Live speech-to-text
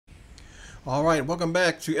Alright, welcome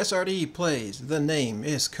back to SRD Plays. The name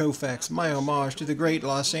is Koufax, my homage to the great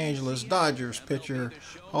Los Angeles Dodgers pitcher,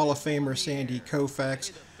 Hall of Famer Sandy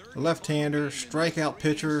Koufax, left-hander, strikeout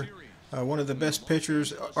pitcher, one of the best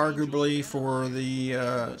pitchers arguably for the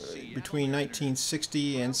between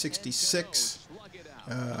 1960 and 66.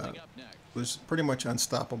 Was pretty much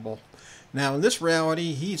unstoppable. Now in this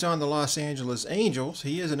reality, he's on the Los Angeles Angels.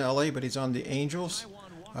 He is in LA, but he's on the Angels.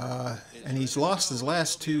 And he's lost his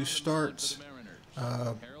last two starts.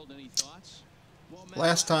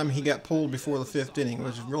 Last time he got pulled before the fifth inning. It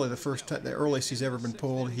was really the earliest he's ever been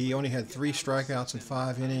pulled. He only had 3 strikeouts in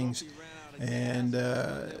 5 innings, and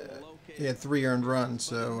he had 3 earned runs.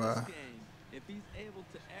 So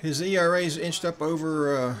his ERA's inched up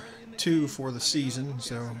over 2 for the season.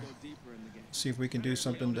 So see if we can do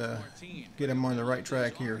something to get him on the right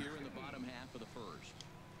track here.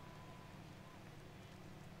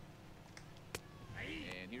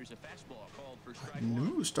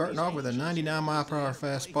 Ooh, starting off with a 99-mile-per-hour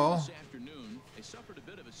fastball. They suffered a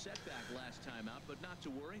bit of a setback last time out, but not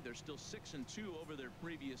to worry. They're still 6-2 over their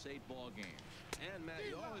previous 8-ball game.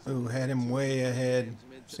 Ooh, had him way ahead.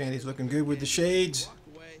 Sandy's looking good with the shades.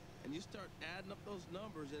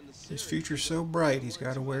 His future's so bright, he's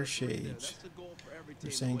got to wear shades.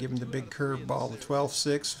 They're saying give him the big curveball, the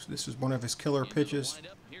 12-6. This is one of his killer pitches.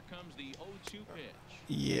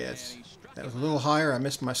 Yes. That was a little higher. I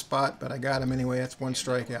missed my spot, but I got him anyway. That's 1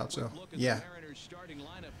 strikeout, so yeah.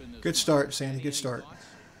 Good start, Sandy. Good start.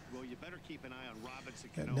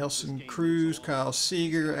 Got Nelson Cruz, Kyle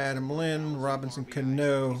Seager, Adam Lynn, Robinson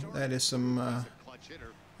Cano. That is some.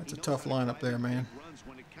 That's a tough lineup there, man.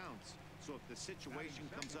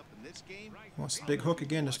 Wants the big hook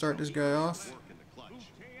again to start this guy off.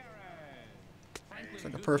 It's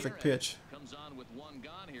like a perfect pitch. Comes on with 1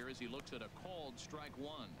 gone here as he looks at a called strike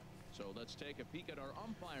 1. So let's take a peek at our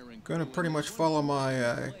umpiring. Going to pretty much follow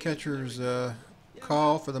my catcher's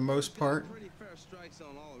call for the most part.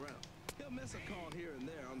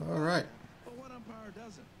 All right.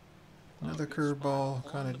 Another curveball,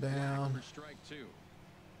 kind of down.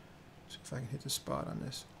 See if I can hit the spot on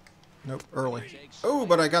this. Nope, early. Oh,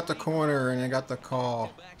 but I got the corner and I got the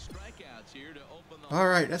call. All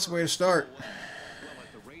right, that's the way to start.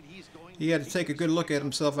 He had to take a good look at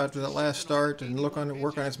himself after that last start and work on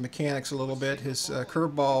his mechanics a little bit. His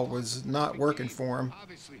curveball was not working for him,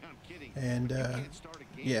 and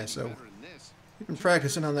yeah, so he's been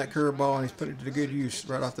practicing on that curveball and he's put it to good use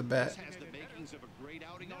right off the bat.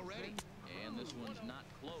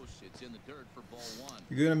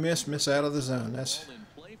 You're gonna miss out of the zone. That's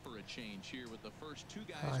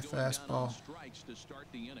high fastball.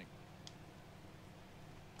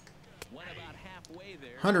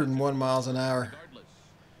 101 miles an hour.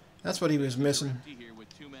 That's what he was missing.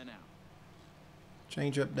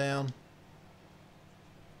 Change up down.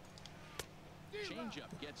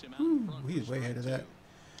 Ooh, he's way ahead of that.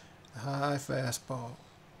 High fastball.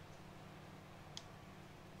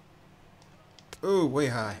 Ooh, way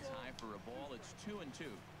high.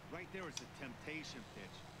 Right there is a temptation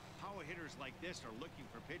pitch. Power hitters like this are looking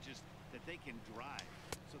for pitches that they can drive.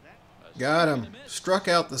 So that got him. Struck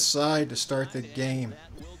out the side to start the game.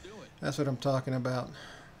 That's what I'm talking about.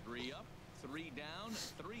 3 up, 3 down,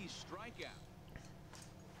 3 strikeout.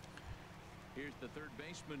 Here's the third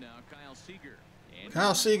baseman now, Kyle Seager.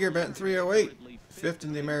 Kyle Seager batting .308, 5th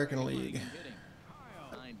in the American League.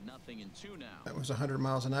 That was 100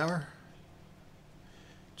 miles an hour.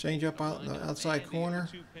 Change up out the outside corner.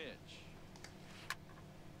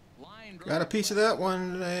 Got a piece of that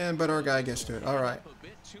one, but our guy gets to it. All right.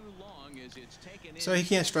 So he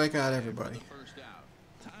can't strike out everybody.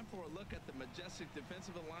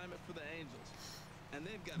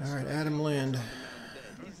 All right, Adam Lind.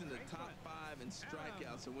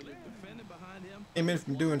 Came in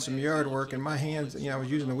from doing some yard work, and my hands, I was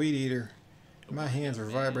using a weed eater. My hands are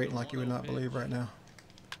vibrating like you would not believe right now.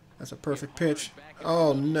 That's a perfect pitch.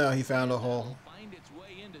 Oh no, he found a hole.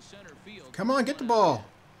 Come on, get the ball.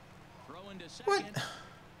 What?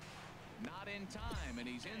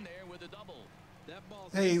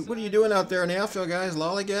 Hey, what are you doing out there in the outfield, guys?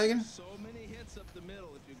 Lollygagging?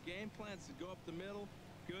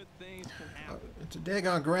 It's a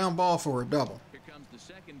daggone ground ball for a double. Here comes the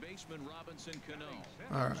second baseman, Robinson Cano.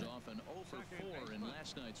 All right. Off an 0 for 4 in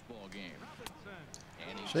last night's ball game.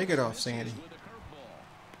 Shake it off, Sandy.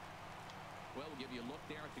 Well, we'll give you a look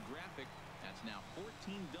there at the graphic. That's now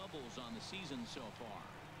 14 doubles on the season so far.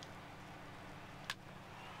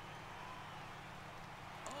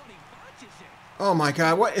 Oh, and he botches it. Oh my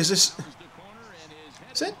God! What is this?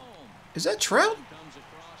 Is that Trout? Comes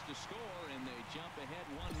across to score, and they jump ahead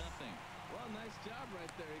 1-0. Well, nice job right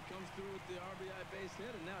there. He comes through with the RBI base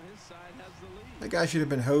hit, and now his side has the lead. That guy should have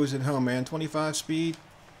been hosed at home, man. 25 speed.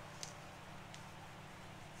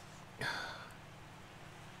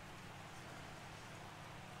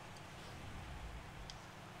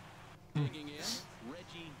 Digging in,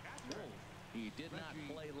 Reggie Wolf. He did not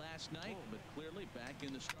play last night, but clearly back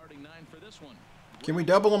in the starting nine for this one. Can we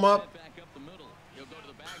double him up? Back up the middle. He'll go to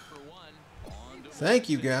the bag for one. On to Thank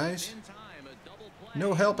you, Wilson. guys. In time, a double play.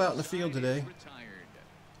 No help out in the field Side today. is retired.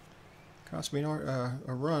 Cost me a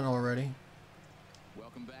run already.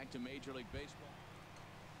 Welcome back to Major League Baseball.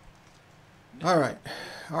 All right.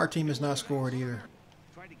 Our team has not scored either.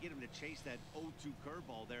 Tried to get him to chase that 0-2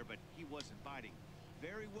 curveball there, but he wasn't biting.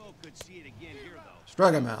 Very well could see it again here, though.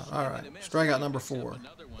 Struck him out. All right. Strikeout number 4.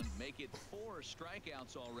 Another one. Make it 4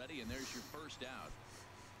 strikeouts already, and there's your first out.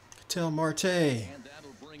 Ketel Marte. And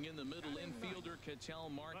that'll bring in the middle infielder, Ketel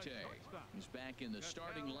Marte. He's back in the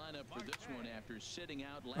starting lineup for this one after sitting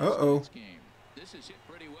out last night's game. This is hit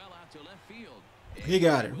pretty well out to left field. He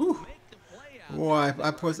got it. Whew. Boy,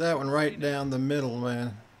 I put that one right down the middle,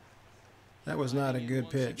 man. That was not a good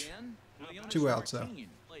pitch. 2 outs, though.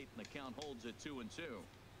 The count holds at 2-2.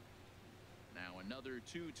 Now another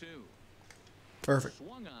 2-2. Perfect.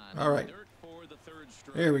 All right.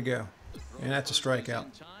 There we go. And that's a strikeout.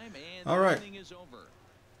 All right.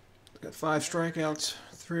 Got 5 strikeouts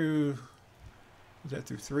through. Is that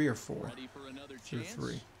through 3 or 4? Through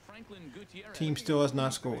 3. Team still has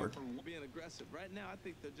not scored. Being aggressive. Right now, I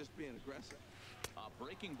think they're just being aggressive.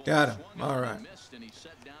 Got him. All right.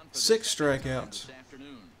 6 strikeouts.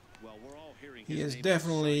 He has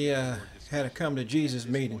definitely had a come to Jesus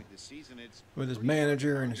meeting with his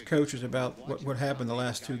manager and his coaches about what happened the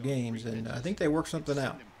last 2 games, and I think they worked something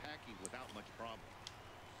out.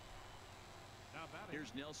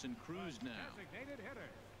 Here's Nelson Cruz now.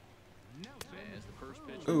 As the first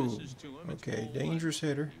pitch Ooh, misses to him, it's okay, ball dangerous 1.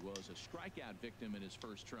 hitter. He was a strikeout victim in his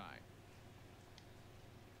first try.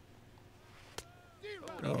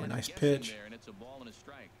 Oh, a nice pitch. And it's a ball and a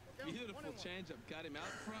strike. Beautiful changeup. Got him out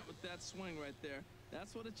front with that swing right there.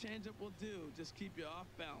 That's what a changeup will do. Just keep you off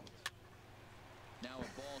balance. Now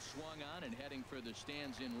a ball swung on and heading for the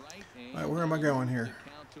stands in right. All right, where am I going here?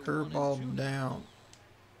 Curveball down.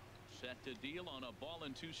 Set to deal on a ball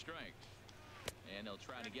and 2 strikes. And they'll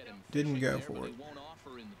try to get him. Didn't go there, for but it. He won't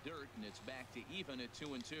offer in the dirt, and it's back to even at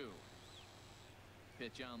 2-2.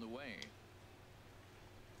 Pitch on the way.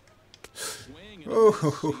 Swing and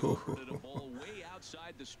Oh, a ball way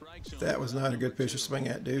outside the strike zone. that was not a good pitch to swing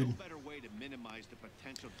at, dude. No better way to minimize the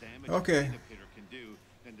potential damage Okay. a hitter can do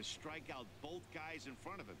than to strike out both guys in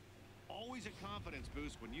front of him. Always a confidence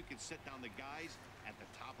boost when you can sit down the guys at the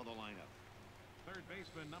top of the lineup. Third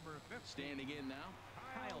baseman number 15. Standing in now,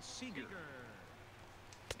 Kyle Seager.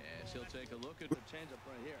 Yes, he'll take a look at the Changeup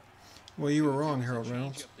right here. Well, you were wrong, Harold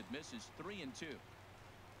Reynolds. that misses 3-2.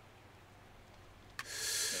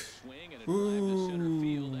 Swing and a drive to Ooh, center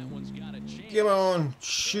field. That one's got a chance. come on, And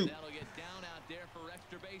shoot. that'll get down out there for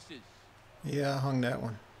extra bases. Yeah, I hung that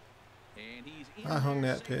one. And he's in I hung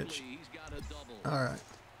there that pitch. safely. He's got a double. All right.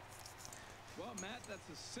 Well, Matt, that's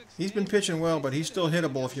a 6 He's been pitching well, but he's still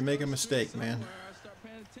hittable if you make a mistake, man. I start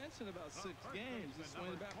paying attention about 6 games. He's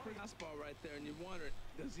swinging back pretty fastball right there, and you wonder,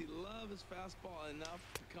 does he love his fastball enough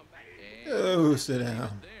to come back? And Oh, sit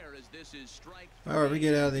down. there as this is strike All right, we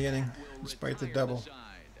get out of the 3. inning Will despite the retire double. side.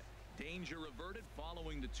 Danger averted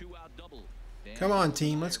following the 2-out double. Come on,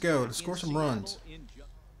 team, let's go. Let's score some runs.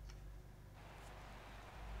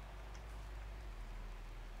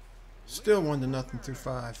 Still 1-0 through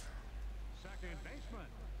 5. Second baseman.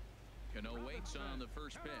 Cano waits on the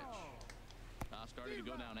first pitch. Started to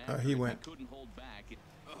go down Oh, after he it, but went. couldn't hold back.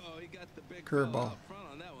 Oh, he got the big Curveball. ball out front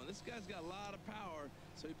on that one. This guy's got a lot of power,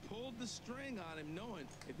 so he pulled the string on him, knowing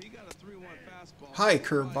if he got a 3-1 fastball. High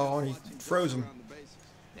curveball, and he watch froze jump him. around the bases.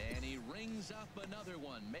 And he rings up another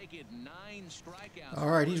one. Make it 9 strikeouts. All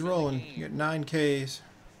right, he's for him in the rolling. game. He got 9 Ks.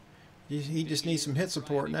 He just needs some hit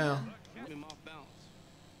support now. Keep him off balance.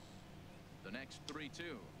 The next 3-2.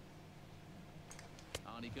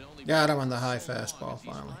 And he can only Got him on the high so long fastball as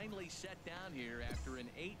he's finally. set down here after an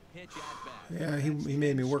 8-pitch at-bat. Yeah, he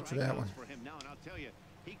made me work for that one. For him now, and I'll tell you,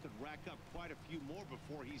 he could rack up quite a few more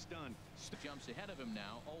before he's done. Jumps ahead of him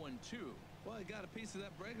now, 0-2. Well, he got a piece of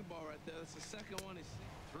that breaking ball right there. That's the second one he's seen.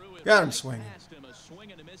 Threw it Got him right swinging. past him, a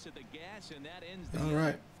swing and a miss at the gas, and that ends the All inning.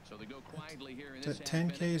 right. So they go quietly here in Is this that 10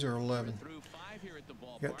 half inning. Ks or 11? Through 5 here at the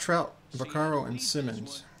ballpark. Got Trout, Seattle Vaccaro, and leads this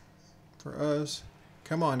Simmons. one. For us.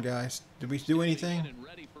 Come on, guys. Did we do anything? And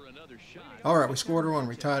ready for another shot. All right, we scored one.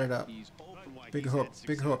 We tied it up. He's open wide. Big hook,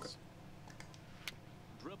 big hook.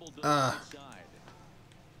 Dribbled to the Ah. outside.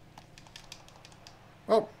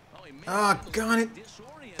 Oh, Oh, he Ah, gone it.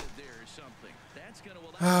 Disoriented there or something. That's going to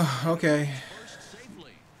allow Ah, okay. first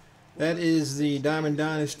safely. That is the Diamond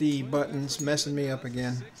Dynasty buttons messing me up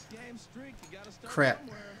again. 6-game streak. You got to start Crap.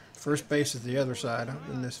 somewhere. First base is the other side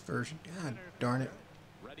in this version. God darn it.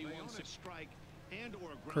 Ready They one own a six. strike and or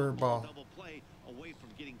a Curve ground ball ball. double play away from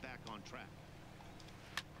getting back on track.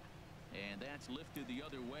 And that's lifted the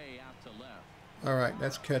other way out to left. All right,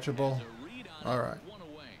 that's catchable. There's a read on All it, right. one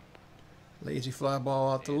away. Lazy fly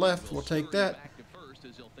ball out to And left. he'll We'll take scurry that. back to first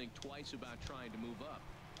as he'll think twice about trying to move up.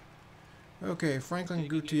 Okay, Franklin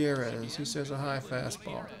Gutierrez. He says a high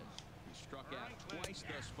fastball. He struck out twice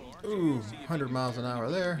thus far. Ooh, We'll see if he 100 can miles an carry hour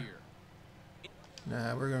the there. here.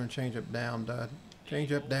 Nah, we're going to change up down, Dud.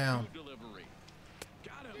 Change up down. Delivery.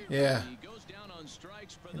 Got him. Yeah. He goes down on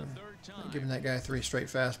strikes for the third time. Giving that guy 3 straight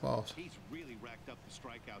fastballs. He's really racked up the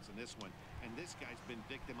strikeouts in this one, and this guy's been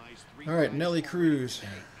victimized 3 All right, times Nelly already Cruz.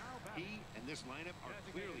 today. He and this lineup are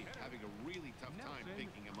clearly having a really tough time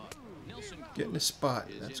picking him up. Nelson Getting a spot.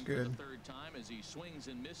 is That's in for good. the third time as he swings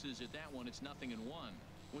and misses at that one. It's 0-1.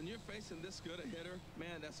 When you're facing this good a hitter,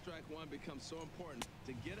 man, that strike one becomes so important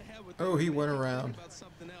to get ahead with. Oh, he them, went and think around. about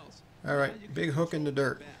something else. All Now right, you can big hook in the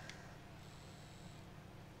control dirt. bat.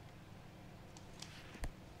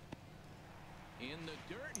 In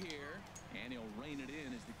the dirt here, and he'll rein it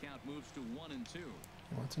in as the count moves to 1-2.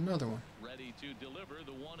 What's another one? Ready to deliver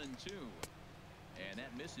the 1-2. And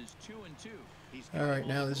that misses 2-2. He's All right,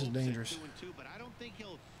 now this is dangerous. 2-2, but I don't think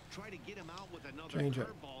he'll try to get him out with another Change up.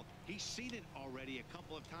 curveball. He's seen it already a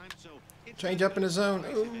couple of times, so it's Change not up in the gonna zone.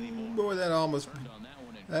 surprise him anymore. Oh, boy, that almost Turned on that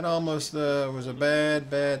one and was a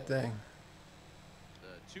bad thing.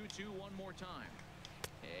 the 2-2 one more time.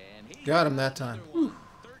 And he Got him that time. another one. Whew.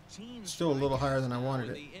 13 Still a little higher than I strikeouts wanted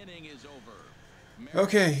now, it. and the inning is over.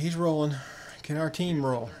 Okay, he's rolling. Can our team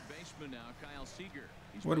roll? Third baseman now, Kyle Seager.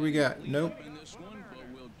 He's What do we got? lead Nope. up in this one, but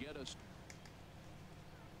will get us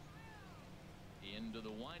into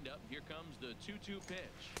the windup. Here comes the 2-2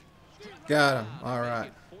 pitch. Got him. Wow, All make right.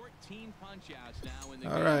 it 14 punch-outs now in the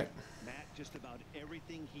All game. right. Matt, just about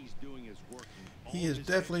everything he's doing is working. He All has his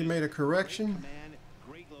definitely pitches, made a great correction. command,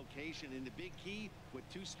 great location, and the big key with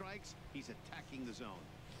 2 strikes, he's attacking the zone.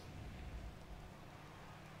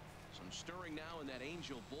 Some stirring now in that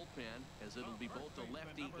Angel bullpen as it'll be both a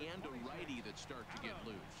lefty and a righty that start to get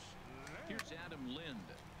loose. Here's Adam Lind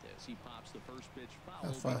as he pops the first pitch foul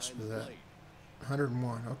How fast behind was the that? plate.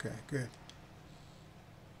 101. Okay, good.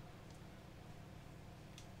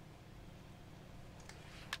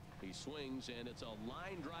 He swings and it's a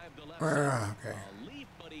line drive to left. Ah, center. okay. A leap,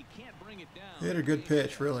 but he can't bring it down. He hit a good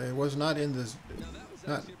pitch, really. It was not in this, Now that was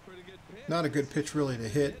not actually a pretty good pitch. not a good pitch really to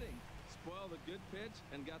hit. Hitting. Spoiled a good pitch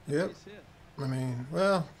and got the Yep. base hit. I mean,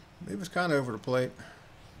 well, it was kind of over the plate.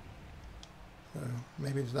 So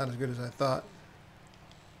maybe it's not as good as I thought.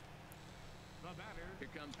 The batter, Here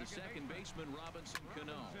comes the second baseman, Robinson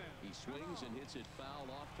Cano. He swings and hits it foul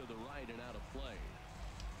off to the right and out of play.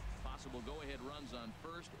 Possible go-ahead runs on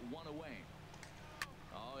first, 1 away.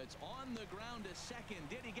 Oh, it's on the ground to second.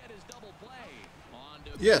 Did he get his double play? On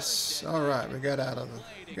to Yes. first, and All right, that's we a got out double of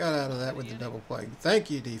play to got out keep of that the with the inning. double play. Thank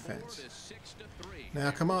you, 4 defense. to 6 to 3.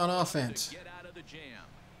 Now come on, To offense. get out of the jam.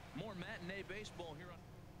 More matinee baseball here on.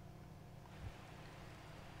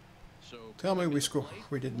 So Tell me coming we to the score. plate,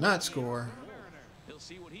 We did not score. he'll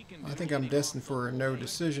see what he can I do think when I'm he destined goes for a the no plate.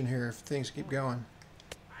 decision here if things keep going.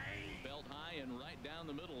 Belt high and right down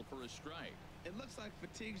the middle for a strike. It looks like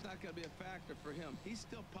fatigue's not going to be a factor for him. He's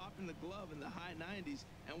still popping the glove in the high 90s,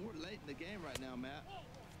 and we're late in the game right now, Matt.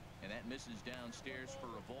 And that misses downstairs for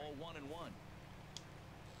a ball. 1-1.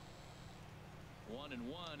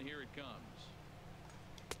 1-1. Here it comes.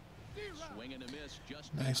 Swing and a miss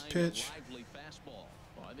just Nice behind pitch. a lively fastball.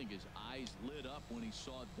 Well, I think his eyes lit up when he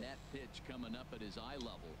saw that pitch coming up at his eye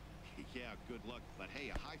level. Yeah, good luck. But hey,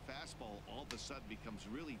 a high fastball all of a sudden becomes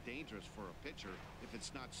really dangerous for a pitcher if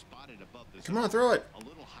it's not spotted above the Come zone. on, throw it. A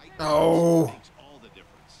little height Oh. makes all the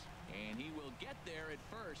difference. And he will get there at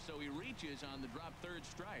first, so he reaches on the drop third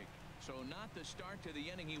strike. So not the start to the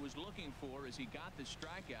inning he was looking for as he got the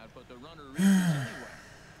strikeout, but the runner reaches anyway.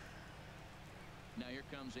 Now here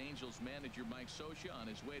comes Angels manager Mike Scioscia on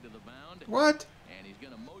his way to the mound. What? And he's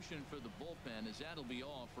going to motion for the bullpen as that'll be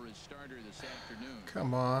all for his starter this afternoon.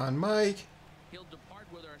 Come on, Mike. He'll depart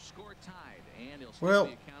with our score tied, and he'll still Well,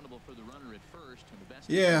 be accountable for the runner at first. And the best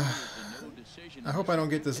yeah. thing is the no decision. I hope I don't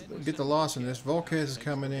get the loss in this. Volquez is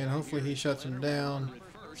coming in. Hopefully he shuts him down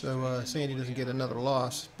so Sandy doesn't get another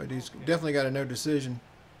loss. But he's definitely got a no decision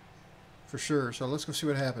for sure. So let's go see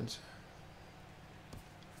what happens.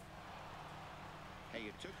 Hey,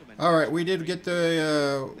 it took him All right, we did get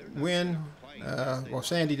the win Well,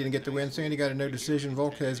 Sandy didn't get the win. Sandy got a no decision.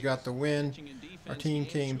 Volquez got the win. Our team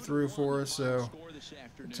came through for us, so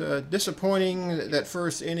it's disappointing that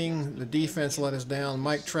first inning the defense let us down.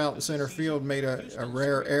 Mike Trout in center field made a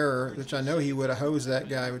rare error, which I know he would have hosed that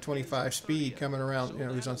guy with 25 speed coming around. You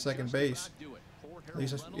know, he's on second base. At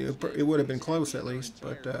least it would have been close at least,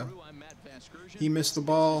 but he missed the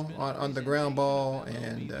ball on the ground ball,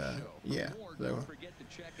 and yeah. So,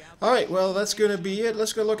 all right, well, that's going to be it.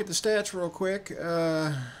 Let's go look at the stats real quick.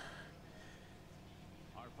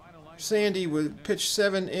 Sandy pitched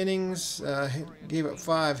 7 innings, gave up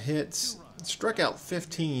 5 hits, struck out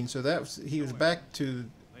 15. So he was back to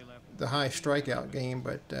the high strikeout game,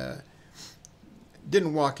 but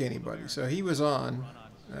didn't walk anybody. So he was on,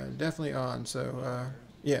 definitely on. So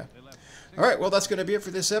yeah. All right, well, that's going to be it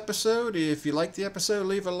for this episode. If you liked the episode,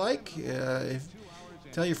 leave a like.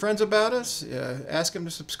 Tell your friends about us. Ask them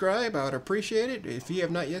to subscribe. I would appreciate it. If you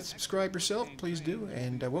have not yet subscribed yourself, please do.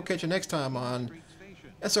 And we'll catch you next time on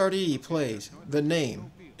SRD Plays. The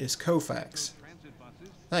name is Koufax.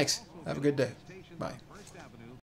 Thanks. Have a good day. Bye.